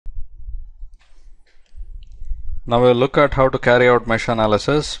Now we'll look at how to carry out mesh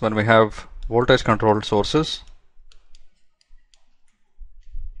analysis when we have voltage controlled sources.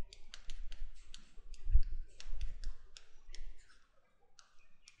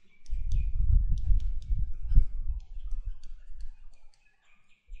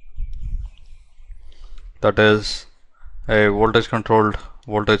 That is a voltage controlled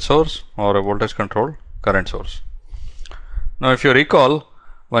voltage source or a voltage controlled current source. Now if you recall,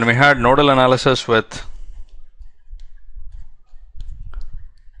 when we had nodal analysis with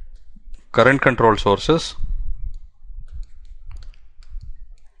current controlled sources,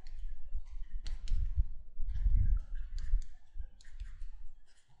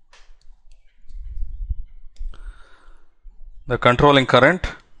 the controlling current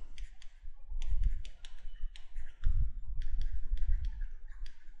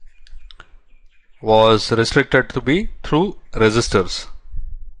was restricted to be through resistors.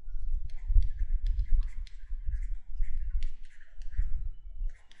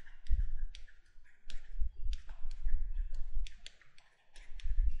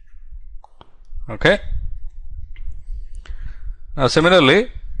 Okay. Now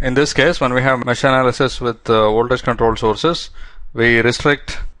similarly, in this case, when we have mesh analysis with voltage controlled sources, we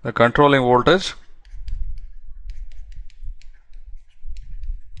restrict the controlling voltage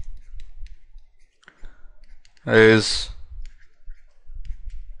is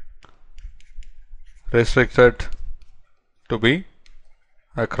restricted to be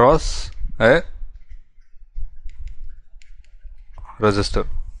across a resistor.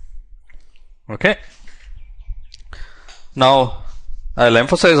 Okay. Now I'll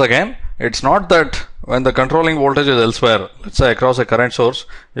emphasize again, it's not that when the controlling voltage is elsewhere, let's say across a current source,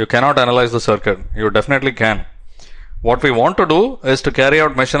 you cannot analyze the circuit. You definitely can. What we want to do is to carry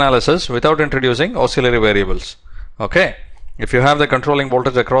out mesh analysis without introducing auxiliary variables. Okay. If you have the controlling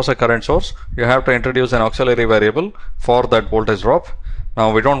voltage across a current source, you have to introduce an auxiliary variable for that voltage drop.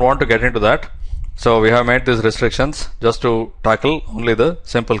 Now we don't want to get into that. So we have made these restrictions just to tackle only the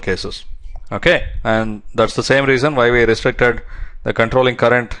simple cases. Okay. And that's the same reason why we restricted the controlling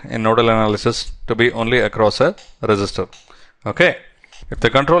current in nodal analysis to be only across a resistor. Okay. If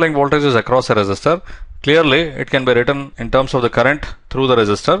the controlling voltage is across a resistor, clearly it can be written in terms of the current through the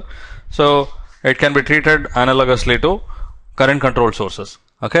resistor. So it can be treated analogously to current controlled sources.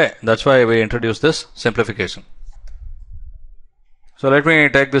 Okay. That's why we introduced this simplification. So let me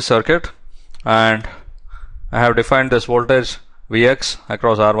take this circuit and I have defined this voltage Vx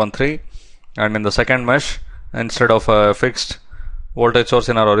across R13, and in the second mesh, instead of a fixed voltage source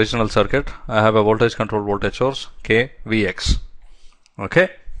in our original circuit, I have a voltage controlled voltage source K Vx. Okay.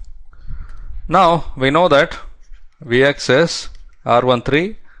 Now we know that Vx is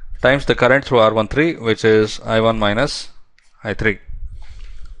R13 times the current through R13, which is I1 minus I3.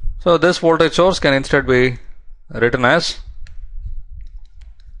 So this voltage source can instead be written as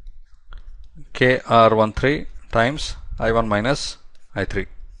KR13 times I1 minus I3.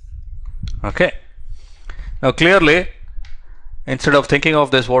 Okay. Now clearly, instead of thinking of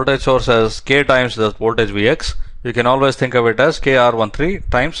this voltage source as K times the voltage Vx, you can always think of it as KR13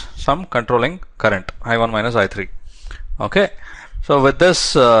 times some controlling current I1 minus I3. Okay. So with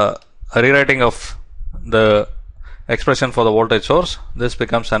this rewriting of the expression for the voltage source, this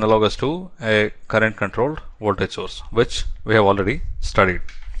becomes analogous to a current controlled voltage source, which we have already studied.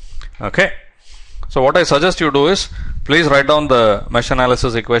 Okay. So what I suggest you do is, please write down the mesh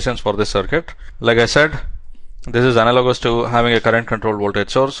analysis equations for this circuit. Like I said, this is analogous to having a current controlled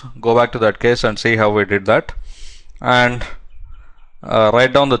voltage source. Go back to that case and see how we did that. And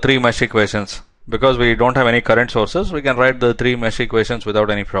write down the three mesh equations. Because we don't have any current sources, we can write the three mesh equations without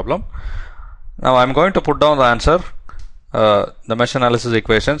any problem. Now I'm going to put down the answer, the mesh analysis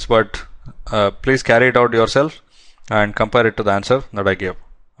equations, but please carry it out yourself and compare it to the answer that I gave.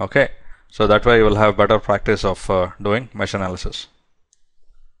 Okay. So that way you will have better practice of doing mesh analysis.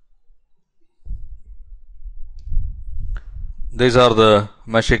 These are the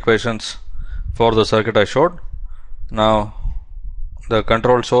mesh equations for the circuit I showed. Now the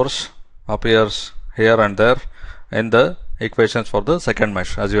control source appears here and there in the equations for the second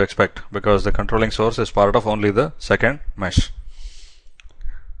mesh, as you expect, because the controlling source is part of only the second mesh.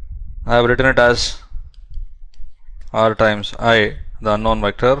 I have written it as R times I, the unknown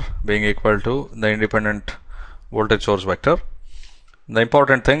vector, being equal to the independent voltage source vector. The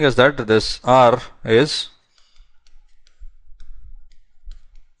important thing is that this R is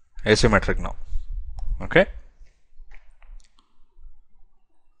asymmetric now. Okay.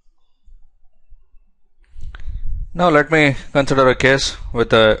 Now let me consider a case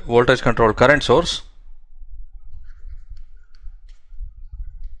with a voltage controlled current source.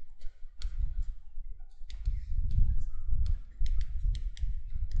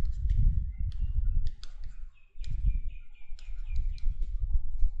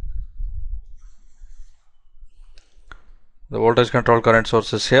 the voltage control current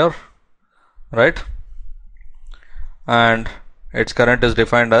source is here, right? And its current is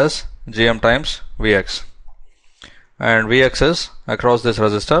defined as Gm times Vx, and Vx is across this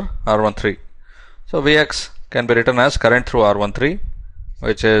resistor R13. So Vx can be written as current through R13,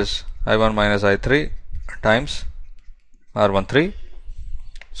 which is I1 minus I3 times R13.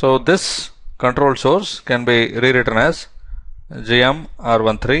 So this control source can be rewritten as Gm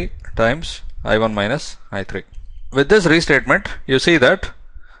R13 times I1 minus I3. With this restatement, you see that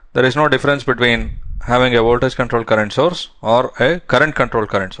there is no difference between having a voltage controlled current source or a current controlled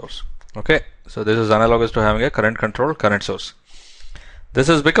current source. Okay, so this is analogous to having a current controlled current source. This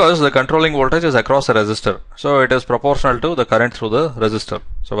is because the controlling voltage is across a resistor, so it is proportional to the current through the resistor.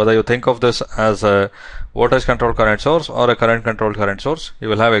 So whether you think of this as a voltage controlled current source or a current controlled current source, you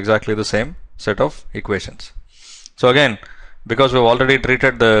will have exactly the same set of equations. So again, because we've already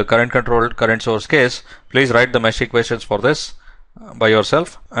treated the current controlled current source case, please write the mesh equations for this by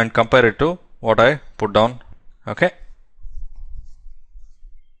yourself and compare it to what I put down. Okay,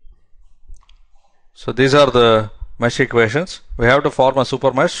 so these are the mesh equations. We have to form a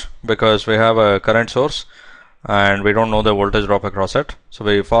super mesh because we have a current source and we don't know the voltage drop across it. So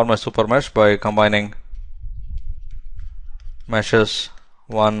we form a super mesh by combining meshes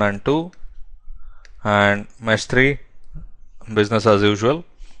 1 and 2, and mesh 3 business as usual.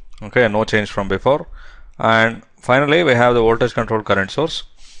 Okay, no change from before. And finally we have the voltage controlled current source,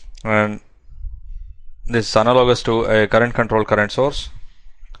 and this is analogous to a current controlled current source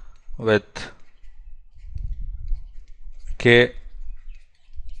with K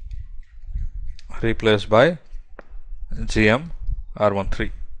replaced by Gm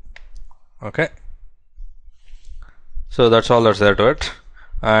R13. Okay, so that's all that's there to it.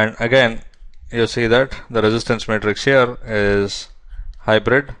 And again, you see that the resistance matrix here is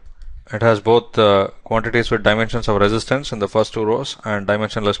hybrid. It has both quantities with dimensions of resistance in the first two rows and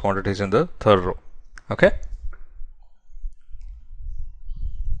dimensionless quantities in the third row. Okay.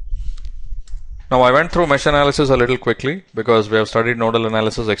 Now I went through mesh analysis a little quickly because we have studied nodal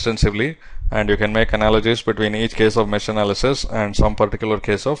analysis extensively, and you can make analogies between each case of mesh analysis and some particular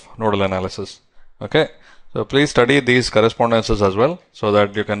case of nodal analysis. Okay, so please study these correspondences as well so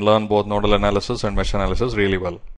that you can learn both nodal analysis and mesh analysis really well.